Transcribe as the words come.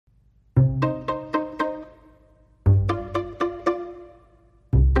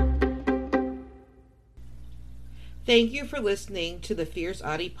Thank you for listening to the Fierce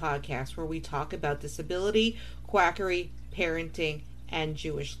Audie podcast, where we talk about disability, quackery, parenting, and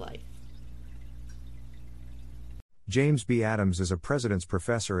Jewish life. James B. Adams is a President's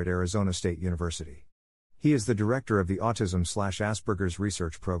Professor at Arizona State University. He is the director of the Autism/Asperger's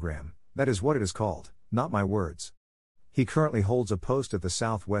Research Program. That is what it is called, not my words. He currently holds a post at the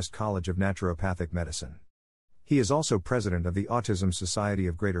Southwest College of Naturopathic Medicine. He is also president of the Autism Society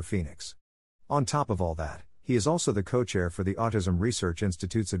of Greater Phoenix. On top of all that, he is also the co-chair for the Autism Research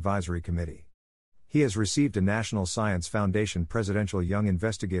Institute's Advisory Committee. He has received a National Science Foundation Presidential Young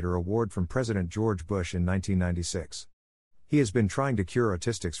Investigator Award from President George Bush in 1996. He has been trying to cure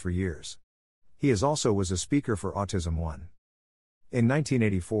autistics for years. He also was a speaker for Autism One. In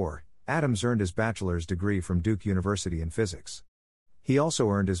 1984, Adams earned his bachelor's degree from Duke University in physics. He also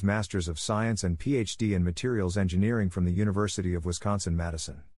earned his Master's of Science and PhD in Materials Engineering from the University of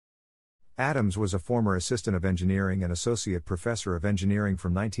Wisconsin-Madison. Adams was a former Assistant of Engineering and Associate Professor of Engineering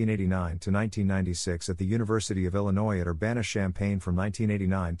from 1989 to 1996 at the University of Illinois at Urbana-Champaign from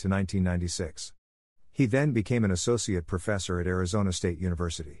 1989 to 1996. He then became an Associate Professor at Arizona State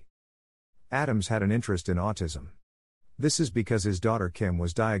University. Adams had an interest in autism. This is because his daughter Kim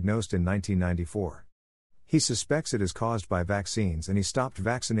was diagnosed in 1994. He suspects it is caused by vaccines and he stopped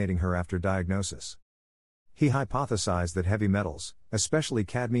vaccinating her after diagnosis. He hypothesized that heavy metals, especially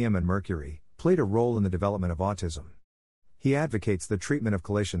cadmium and mercury, played a role in the development of autism. He advocates the treatment of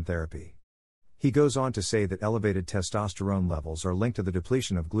chelation therapy. He goes on to say that elevated testosterone levels are linked to the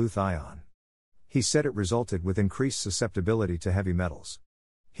depletion of glutathione. He said it resulted with increased susceptibility to heavy metals.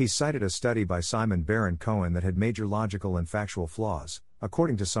 He cited a study by Simon Baron Cohen that had major logical and factual flaws,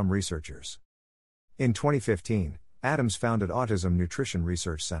 according to some researchers. In 2015, Adams founded Autism Nutrition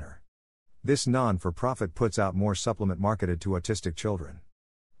Research Center. This non-for-profit puts out more supplement marketed to autistic children.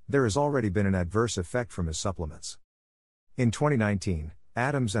 There has already been an adverse effect from his supplements. In 2019,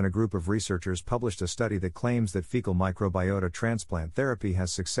 Adams and a group of researchers published a study that claims that fecal microbiota transplant therapy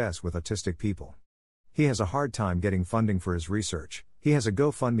has success with autistic people. He has a hard time getting funding for his research. He has a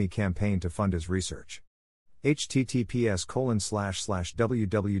GoFundMe campaign to fund his research.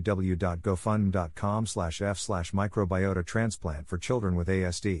 https://www.gofundme.com/f/microbiota transplant for children with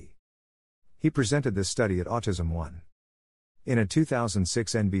ASD. He presented this study at Autism One. In a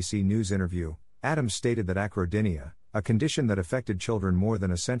 2006 NBC News interview, Adams stated that acrodynia, a condition that affected children more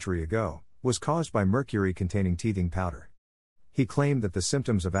than a century ago, was caused by mercury-containing teething powder. He claimed that the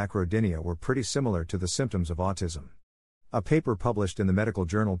symptoms of acrodynia were pretty similar to the symptoms of autism. A paper published in the medical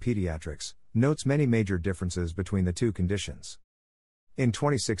journal Pediatrics notes many major differences between the two conditions. In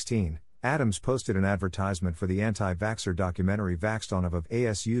 2016, Adams posted an advertisement for the anti-vaxxer documentary Vaxxed On of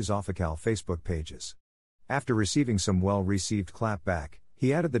ASU's Official Facebook pages. After receiving some well-received clapback,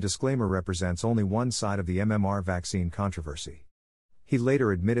 he added the disclaimer represents only one side of the MMR vaccine controversy. He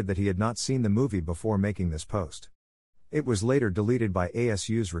later admitted that he had not seen the movie before making this post. It was later deleted by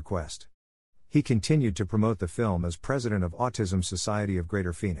ASU's request. He continued to promote the film as president of Autism Society of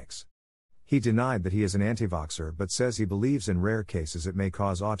Greater Phoenix. He denied that he is an anti-vaxxer but says he believes in rare cases it may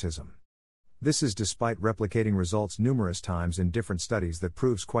cause autism. This is despite replicating results numerous times in different studies that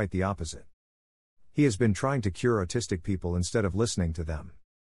proves quite the opposite. He has been trying to cure autistic people instead of listening to them.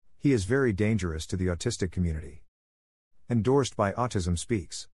 He is very dangerous to the autistic community. Endorsed by Autism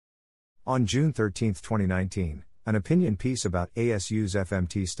Speaks. On June 13, 2019, an opinion piece about ASU's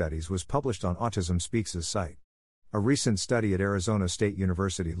FMT studies was published on Autism Speaks' site. A recent study at Arizona State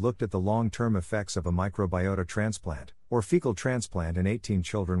University looked at the long-term effects of a microbiota transplant, or fecal transplant in 18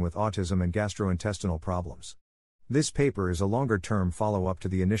 children with autism and gastrointestinal problems. This paper is a longer-term follow-up to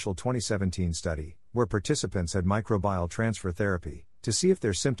the initial 2017 study, where participants had microbial transfer therapy, to see if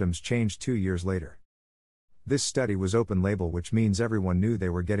their symptoms changed 2 years later. This study was open-label, which means everyone knew they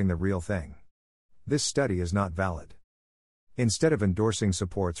were getting the real thing. This study is not valid. Instead of endorsing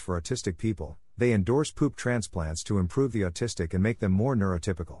supports for autistic people, they endorse poop transplants to improve the autistic and make them more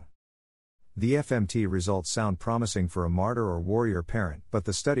neurotypical. The FMT results sound promising for a martyr or warrior parent, but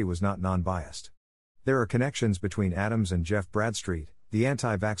the study was not non-biased. There are connections between Adams and Jeff Bradstreet, the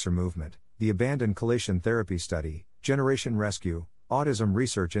anti-vaxxer movement, the abandoned chelation therapy study, Generation Rescue, Autism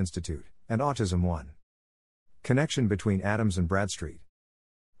Research Institute, and Autism One. Connection between Adams and Bradstreet.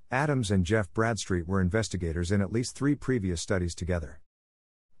 Adams and Jeff Bradstreet were investigators in at least 3 previous studies together.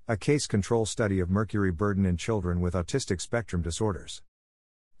 A case control study of mercury burden in children with autistic spectrum disorders.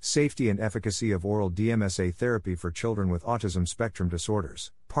 Safety and efficacy of oral DMSA therapy for children with autism spectrum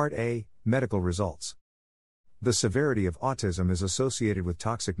disorders, Part A, medical results. The severity of autism is associated with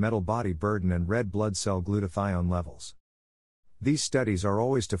toxic metal body burden and red blood cell glutathione levels. These studies are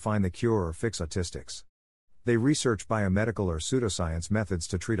always to find the cure or fix autistics. They research biomedical or pseudoscience methods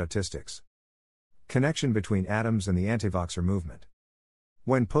to treat autistics. Connection between Adams and the anti-vaxxer movement.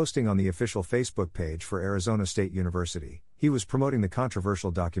 When posting on the official Facebook page for Arizona State University, he was promoting the controversial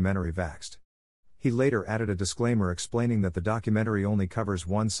documentary Vaxxed. He later added a disclaimer explaining that the documentary only covers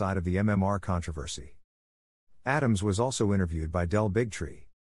one side of the MMR controversy. Adams was also interviewed by Del Bigtree.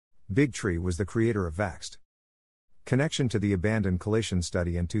 Bigtree was the creator of Vaxxed. Connection to the abandoned collation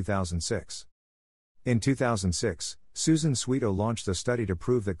study in 2006. In 2006, Susan Sweeto launched a study to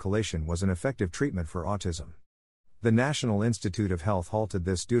prove that collation was an effective treatment for autism. The National Institute of Health halted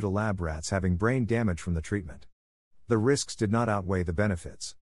this due to lab rats having brain damage from the treatment. The risks did not outweigh the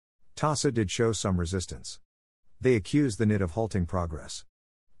benefits. TASA did show some resistance. They accused the NIT of halting progress.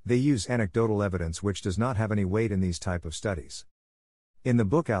 They use anecdotal evidence which does not have any weight in these type of studies. In the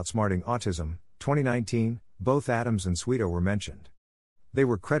book Outsmarting Autism, 2019, both Adams and Sweeto were mentioned. They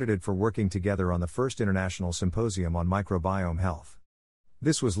were credited for working together on the first International Symposium on Microbiome Health.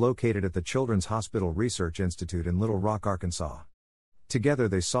 This was located at the Children's Hospital Research Institute in Little Rock, Arkansas. Together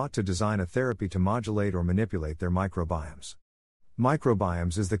they sought to design a therapy to modulate or manipulate their microbiomes.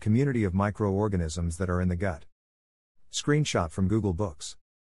 Microbiomes is the community of microorganisms that are in the gut. Screenshot from Google Books.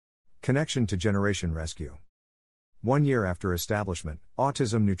 Connection to Generation Rescue. 1 year after establishment,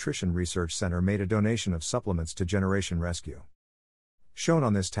 Autism Nutrition Research Center made a donation of supplements to Generation Rescue. Shown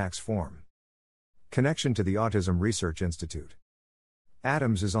on this tax form. Connection to the Autism Research Institute.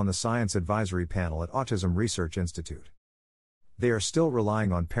 Adams is on the Science Advisory Panel at Autism Research Institute. They are still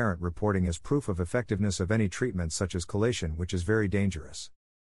relying on parent reporting as proof of effectiveness of any treatment such as collation, which is very dangerous.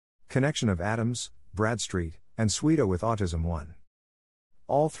 Connection of Adams, Bradstreet, and Sweeto with Autism One.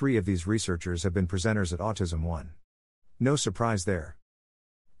 All three of these researchers have been presenters at Autism One. No surprise there.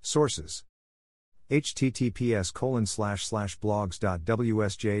 Sources: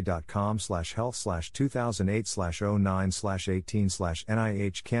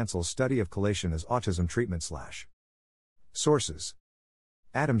 https://blogs.wsj.com/health/2008/09/18/NIH cancels study of collation as autism treatment/. Sources: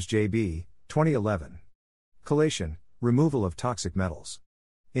 Adams J.B., 2011. Collation, Removal of Toxic Metals.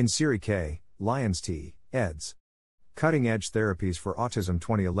 In Siri K., Lyons T., eds. Cutting Edge Therapies for Autism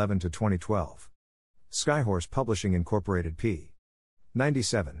 2011-2012. Skyhorse Publishing Incorporated p.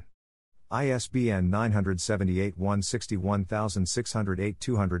 97. ISBN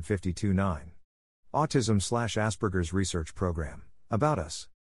 978-161-608-252-9. Autism/Asperger's Research Program. About Us.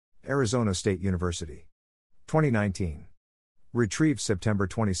 Arizona State University. 2019. Retrieved September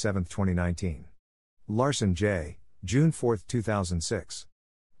 27, 2019. Larson J., June 4, 2006.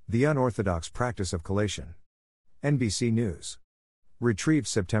 The Unorthodox Practice of Collation. NBC News. Retrieved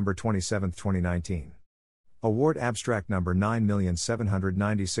September 27, 2019. Award Abstract Number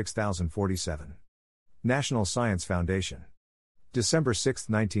 9796047. National Science Foundation. December 6,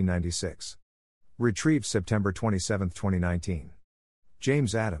 1996. Retrieved September 27, 2019.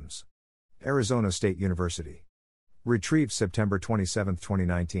 James Adams. Arizona State University. Retrieved September 27,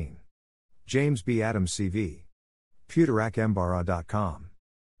 2019. James B. Adams CV. PuterakEmbara.com.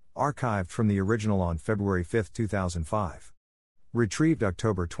 Archived from the original on February 5, 2005. Retrieved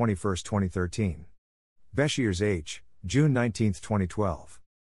October 21, 2013. Beshears H., June 19, 2012.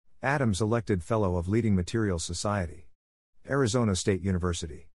 Adams elected Fellow of Leading Materials Society. Arizona State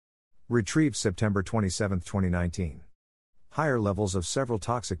University. Retrieved September 27, 2019. Higher levels of several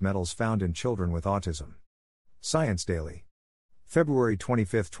toxic metals found in children with autism. Science Daily. February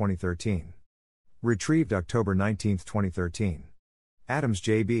 25, 2013. Retrieved October 19, 2013. Adams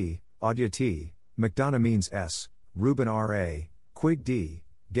J.B., Adya T., McDonough Means S., Rubin R.A., Quig D.,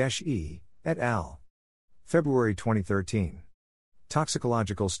 Gesh E., et al. February 2013.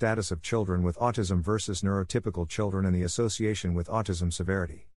 Toxicological Status of Children with Autism versus Neurotypical Children and the Association with Autism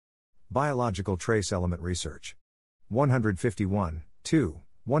Severity. Biological Trace Element Research. 151, 2,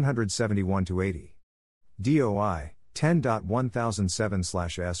 171-80. DOI,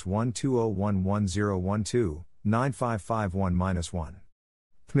 10.1007/S1201101295551-1.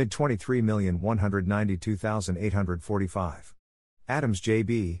 PMID 23,192,845. Adams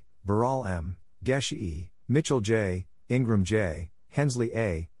J.B., Baral M., Gesh E., Mitchell J., Ingram J., Hensley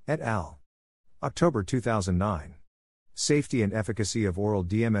A., et al. October 2009. Safety and Efficacy of Oral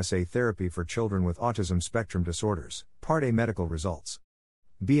DMSA Therapy for Children with Autism Spectrum Disorders, Part A Medical Results.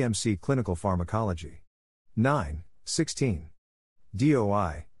 BMC Clinical Pharmacology. 9, 16.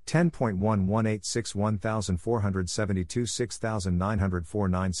 DOI,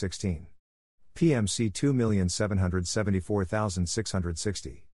 10.11861472-6904-916. PMC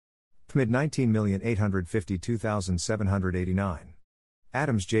 2,774,660. PMID 19,852,789.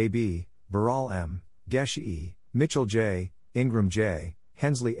 Adams J.B., Baral M., Gesh E., Mitchell J., Ingram J.,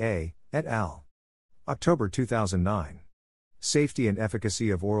 Hensley A., et al. October 2009. Safety and Efficacy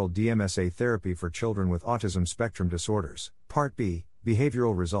of Oral DMSA Therapy for Children with Autism Spectrum Disorders, Part B,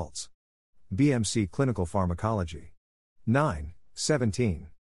 Behavioral Results. BMC Clinical Pharmacology. 9, 17.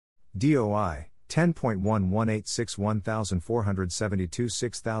 DOI, 10.11861472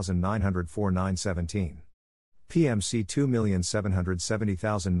 6904 917. PMC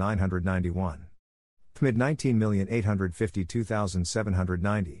 2770991. PMID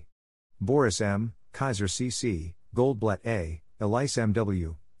 19852790. Boris M., Kaiser CC, Goldblatt A., Elise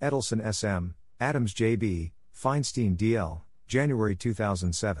MW, Edelson SM, Adams JB, Feinstein DL, January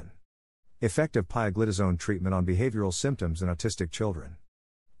 2007. Effect of pioglitazone treatment on behavioral symptoms in autistic children.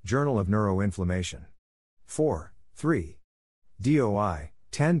 Journal of Neuroinflammation. 4, 3. DOI,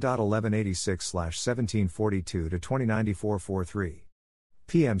 10.1186/1742 to 2094-43.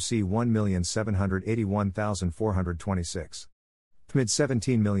 PMC 1781426. PMID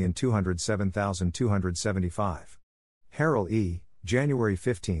 17207275. Harrell E., January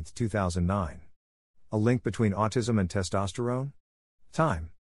 15, 2009. A link between autism and testosterone?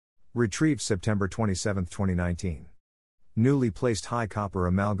 Time. Retrieved September 27, 2019. Newly placed high copper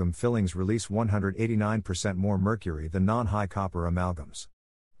amalgam fillings release 189% more mercury than non-high copper amalgams.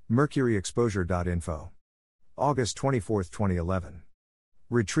 Mercuryexposure.info. August 24, 2011.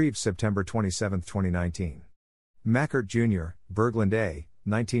 Retrieved September 27, 2019. Mackert Jr., Berglund A.,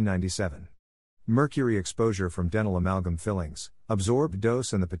 1997. Mercury exposure from dental amalgam fillings, absorbed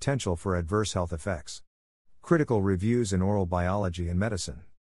dose and the potential for adverse health effects. Critical Reviews in Oral Biology and Medicine.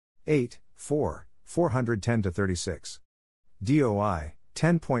 8, 4, 410-36. DOI,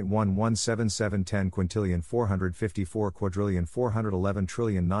 10.117710 quintillion 454 quadrillion 411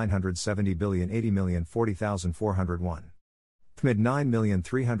 trillion 970 billion 80 million 40,401. PMID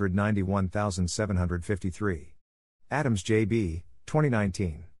 9391753. Adams J.B.,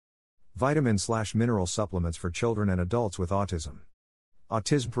 2019. Vitamin/mineral supplements for children and adults with autism.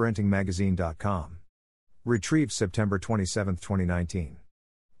 AutismParentingMagazine.com. Retrieved September 27, 2019.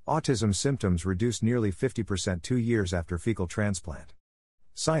 Autism symptoms reduced nearly 50% 2 years after fecal transplant.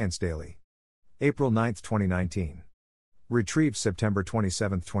 Science Daily. April 9, 2019. Retrieved September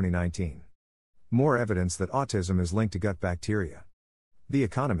 27, 2019. More evidence that autism is linked to gut bacteria. The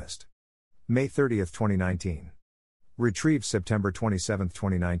Economist. May 30, 2019. Retrieved September 27,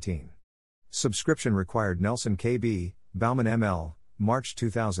 2019. Subscription required Nelson K.B., Bauman M.L., March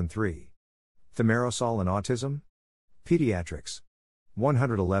 2003. Thimerosal and Autism? Pediatrics.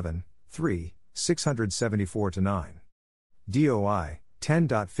 111, 3, 674-9. DOI,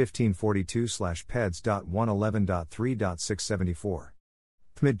 10.1542/peds.111.3.674.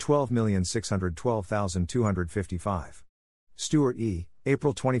 PMID 12612255. Stewart E.,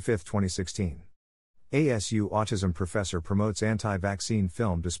 April 25, 2016. ASU autism professor promotes anti-vaccine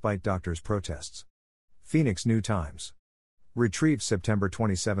film despite doctors' protests. Phoenix New Times. Retrieved September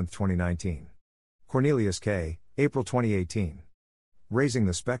 27, 2019. Cornelius K., April 2018. Raising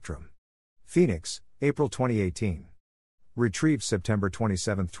the Spectrum. Phoenix, April 2018. Retrieved September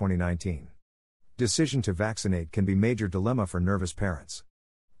 27, 2019. Decision to vaccinate can be major dilemma for nervous parents.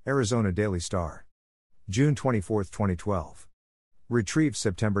 Arizona Daily Star. June 24, 2012. Retrieved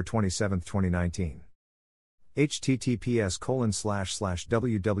September 27, 2019.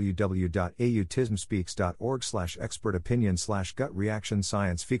 https://www.autismspeaks.org/expert opinion/gut reaction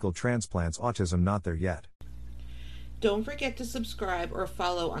science fecal transplants autism not there yet. Don't forget to subscribe or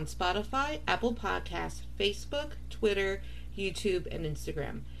follow on Spotify, Apple Podcasts, Facebook, Twitter, YouTube, and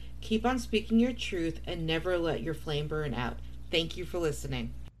Instagram. Keep on speaking your truth and never let your flame burn out. Thank you for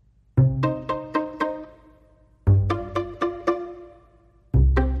listening.